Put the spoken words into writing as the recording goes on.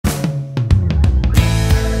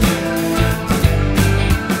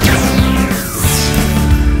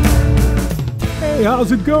Hey,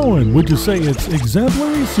 how's it going? Would you say it's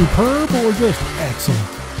exemplary, superb, or just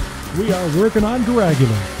excellent? We are working on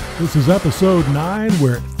DRAGULA. This is episode 9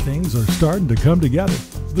 where things are starting to come together.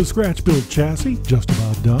 The scratch-built chassis, just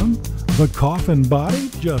about done. The coffin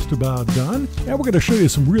body, just about done. And we're going to show you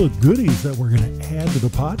some real goodies that we're going to add to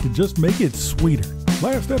the pot to just make it sweeter.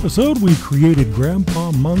 Last episode, we created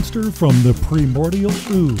Grandpa Munster from the primordial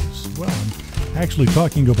ooze. Well, I'm actually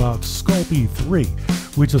talking about Sculpey 3,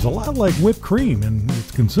 which is a lot like whipped cream in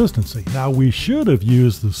its consistency. Now, we should have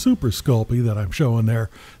used the Super Sculpey that I'm showing there,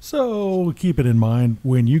 so keep it in mind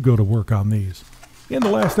when you go to work on these. In the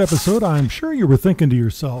last episode, I'm sure you were thinking to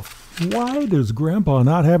yourself, why does Grandpa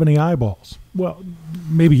not have any eyeballs? Well,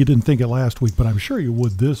 maybe you didn't think it last week, but I'm sure you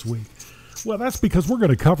would this week. Well, that's because we're going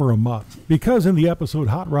to cover them up. Because in the episode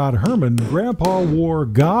Hot Rod Herman, Grandpa wore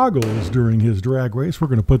goggles during his drag race. We're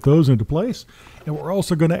going to put those into place. And we're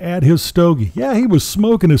also going to add his stogie. Yeah, he was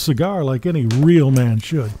smoking a cigar like any real man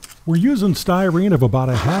should. We're using styrene of about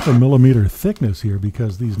a 0.5 millimeter thickness here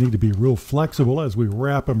because these need to be real flexible as we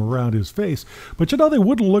wrap them around his face. But you know, they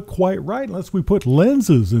wouldn't look quite right unless we put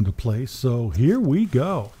lenses into place. So here we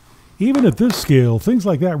go. Even at this scale, things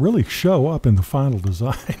like that really show up in the final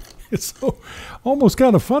design. It's so almost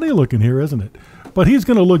kind of funny looking here, isn't it? But he's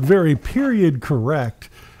going to look very period correct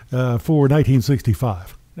for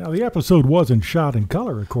 1965. Now, the episode wasn't shot in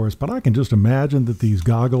color, of course, but I can just imagine that these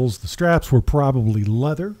goggles, the straps were probably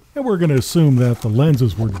leather, and we're going to assume that the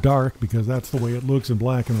lenses were dark because that's the way it looks in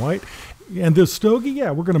black and white. And this stogie,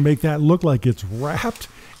 yeah, we're going to make that look like it's wrapped.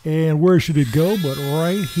 And where should it go but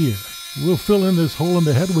right here? We'll fill in this hole in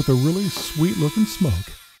the head with a really sweet-looking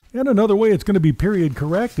smoke. And another way it's going to be period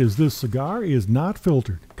correct is this cigar is not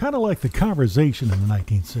filtered, kind of like the conversation in the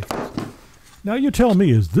 1960s. Now you tell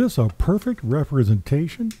me, is this a perfect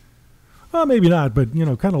representation? Well, maybe not, but you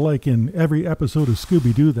know, kind of like in every episode of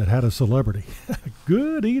Scooby-Doo that had a celebrity.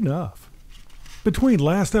 Good enough. Between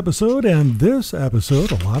last episode and this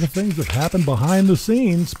episode, a lot of things have happened behind the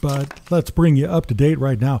scenes, but let's bring you up to date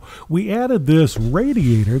right now. We added this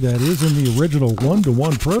radiator that is in the original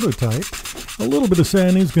 1-to-1 prototype. A little bit of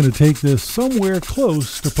sanding is going to take this somewhere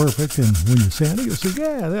close to perfect, and when you sand it, you'll say,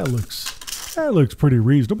 yeah, that looks pretty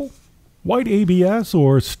reasonable. White ABS,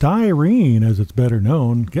 or styrene as it's better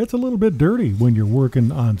known, gets a little bit dirty when you're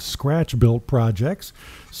working on scratch-built projects.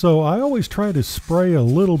 So I always try to spray a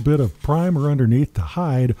little bit of primer underneath to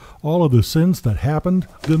hide all of the sins that happened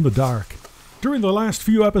in the dark. During the last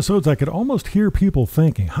few episodes, I could almost hear people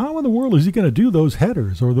thinking, how in the world is he going to do those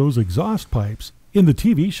headers or those exhaust pipes? In the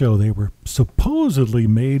TV show, they were supposedly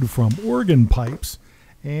made from organ pipes,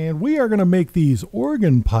 and we are going to make these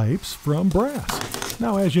organ pipes from brass.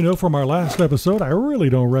 Now, as you know from our last episode, I really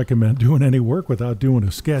don't recommend doing any work without doing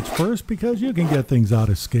a sketch first because you can get things out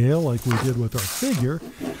of scale like we did with our figure.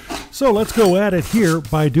 So let's go at it here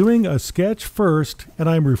by doing a sketch first, and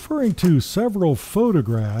I'm referring to several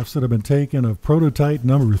photographs that have been taken of prototype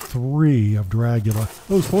number 3 of DRAGULA.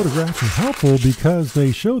 Those photographs are helpful because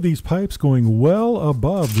they show these pipes going well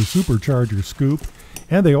above the supercharger scoop,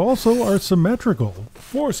 and they also are symmetrical.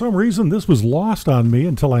 For some reason, this was lost on me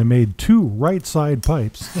until I made 2 right side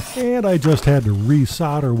pipes, and I just had to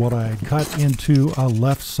resolder what I had cut into a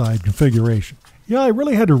left side configuration. Yeah, I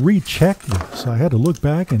really had to recheck this. I had to look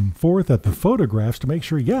back and forth at the photographs to make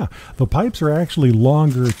sure, yeah, the pipes are actually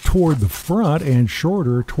longer toward the front and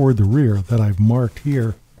shorter toward the rear that I've marked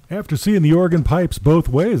here. After seeing the organ pipes both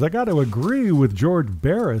ways, I got to agree with George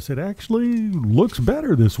Barris. It actually looks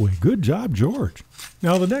better this way. Good job, George.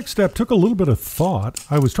 Now, the next step took a little bit of thought.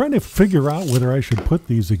 I was trying to figure out whether I should put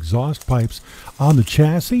these exhaust pipes on the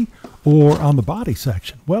chassis or on the body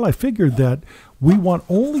section. Well, I figured that we want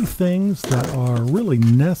only things that are really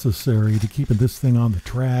necessary to keeping this thing on the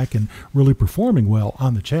track and really performing well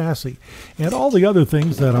on the chassis. And all the other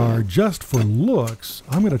things that are just for looks,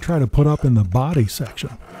 I'm going to try to put up in the body section.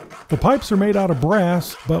 The pipes are made out of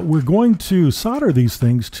brass, but we're going to solder these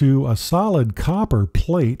things to a solid copper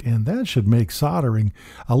plate, and that should make soldering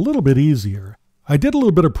a little bit easier. I did a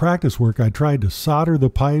little bit of practice work. I tried to solder the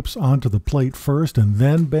pipes onto the plate first and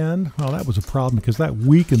then bend. Well, that was a problem because that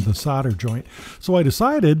weakened the solder joint. So I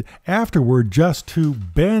decided afterward just to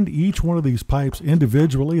bend each one of these pipes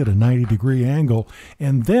individually at a 90-degree angle,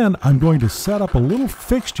 and then I'm going to set up a little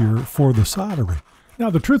fixture for the soldering. Now,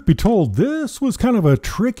 the truth be told, this was kind of a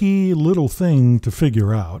tricky little thing to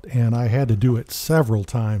figure out, and I had to do it several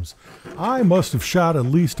times. I must have shot at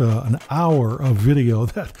least an hour of video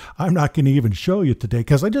that I'm not going to even show you today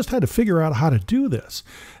because I just had to figure out how to do this.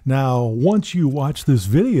 Now, once you watch this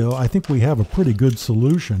video, I think we have a pretty good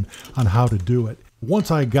solution on how to do it.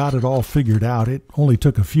 Once I got it all figured out, it only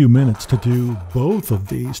took a few minutes to do both of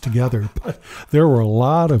these together, but there were a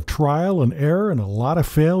lot of trial and error and a lot of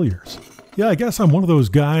failures. Yeah, I guess I'm one of those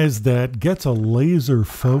guys that gets a laser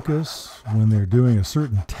focus when they're doing a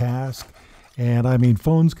certain task. And I mean,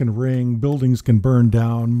 phones can ring, buildings can burn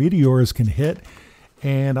down, meteors can hit,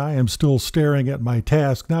 and I am still staring at my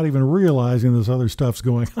task, not even realizing this other stuff's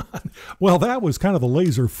going on. Well, that was kind of the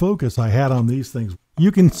laser focus I had on these things.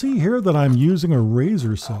 You can see here that I'm using a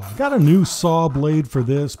razor saw. I got a new saw blade for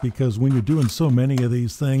this because when you're doing so many of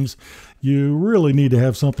these things, you really need to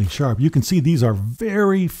have something sharp. You can see these are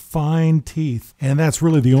very fine teeth, and that's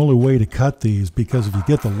really the only way to cut these, because if you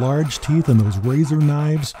get the large teeth and those razor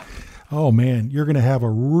knives, oh man, you're going to have a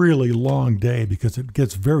really long day because it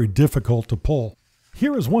gets very difficult to pull.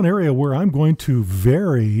 Here is one area where I'm going to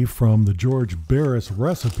vary from the George Barris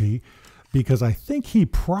recipe, because I think he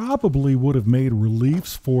probably would have made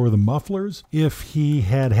reliefs for the mufflers if he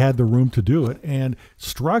had had the room to do it, and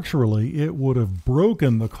structurally it would have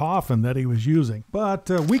broken the coffin that he was using. But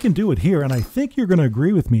we can do it here, and I think you're going to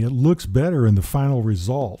agree with me, it looks better in the final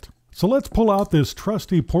result. So let's pull out this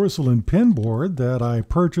trusty porcelain pin board that I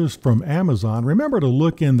purchased from Amazon. Remember to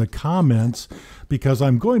look in the comments, because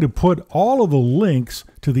I'm going to put all of the links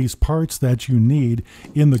to these parts that you need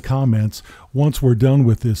in the comments once we're done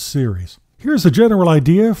with this series. Here's a general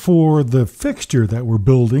idea for the fixture that we're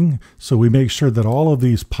building, so we make sure that all of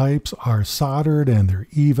these pipes are soldered and they're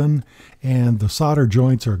even and the solder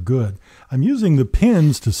joints are good. I'm using the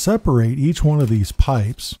pins to separate each one of these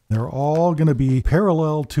pipes. They're all going to be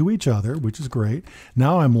parallel to each other, which is great.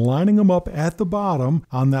 Now I'm lining them up at the bottom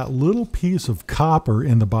on that little piece of copper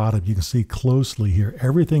in the bottom. You can see closely here.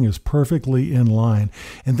 Everything is perfectly in line.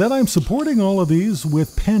 And then I'm supporting all of these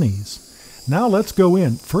with pennies. Now let's go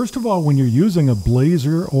in. First of all, when you're using a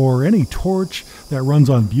blazer or any torch that runs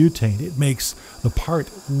on butane, it makes the part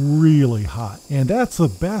really hot. And that's the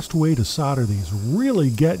best way to solder these. Really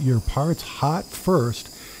get your parts hot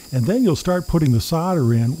first, and then you'll start putting the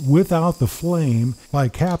solder in without the flame by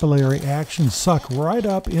capillary action. Suck right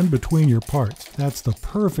up in between your parts. That's the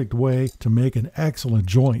perfect way to make an excellent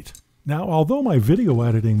joint. Now, although my video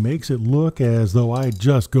editing makes it look as though I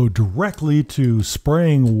just go directly to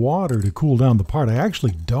spraying water to cool down the part, I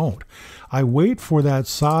actually don't. I wait for that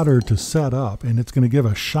solder to set up, and it's going to give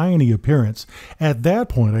a shiny appearance. At that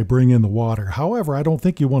point, I bring in the water. However, I don't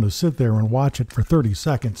think you want to sit there and watch it for 30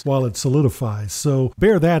 seconds while it solidifies. So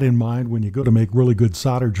bear that in mind when you go to make really good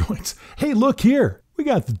solder joints. Hey, look here. We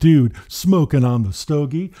got the dude smoking on the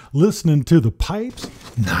stogie, listening to the pipes.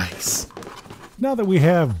 Nice. Now that we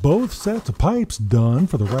have both sets of pipes done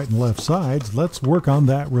for the right and left sides, let's work on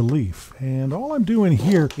that relief. And all I'm doing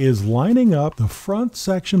here is lining up the front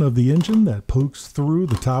section of the engine that pokes through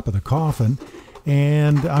the top of the coffin.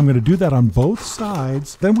 And I'm going to do that on both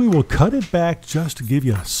sides. Then we will cut it back just to give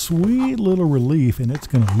you a sweet little relief, and it's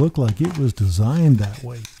going to look like it was designed that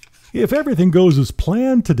way. If everything goes as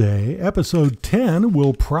planned today, episode 10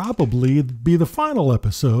 will probably be the final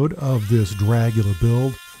episode of this Dragula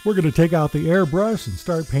build. We're going to take out the airbrush and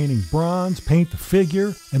start painting bronze, paint the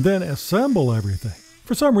figure, and then assemble everything.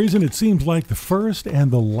 For some reason, it seems like the first and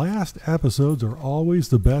the last episodes are always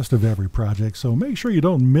the best of every project, so make sure you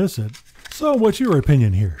don't miss it. So what's your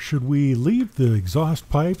opinion here? Should we leave the exhaust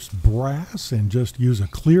pipes brass and just use a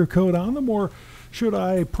clear coat on them, or should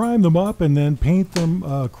I prime them up and then paint them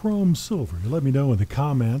chrome silver? Let me know in the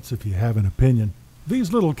comments if you have an opinion.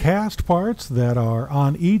 These little cast parts that are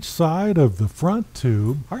on each side of the front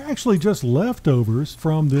tube are actually just leftovers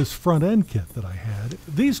from this front end kit that I had.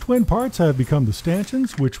 These twin parts have become the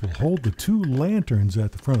stanchions, which will hold the two lanterns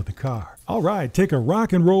at the front of the car. All right, take a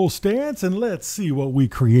rock and roll stance and let's see what we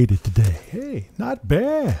created today. Hey, not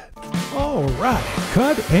bad. All right,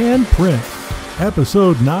 cut and print.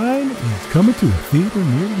 Episode 9 is coming to a theater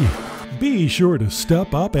near you. Be sure to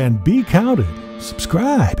step up and be counted.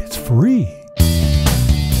 Subscribe, it's free.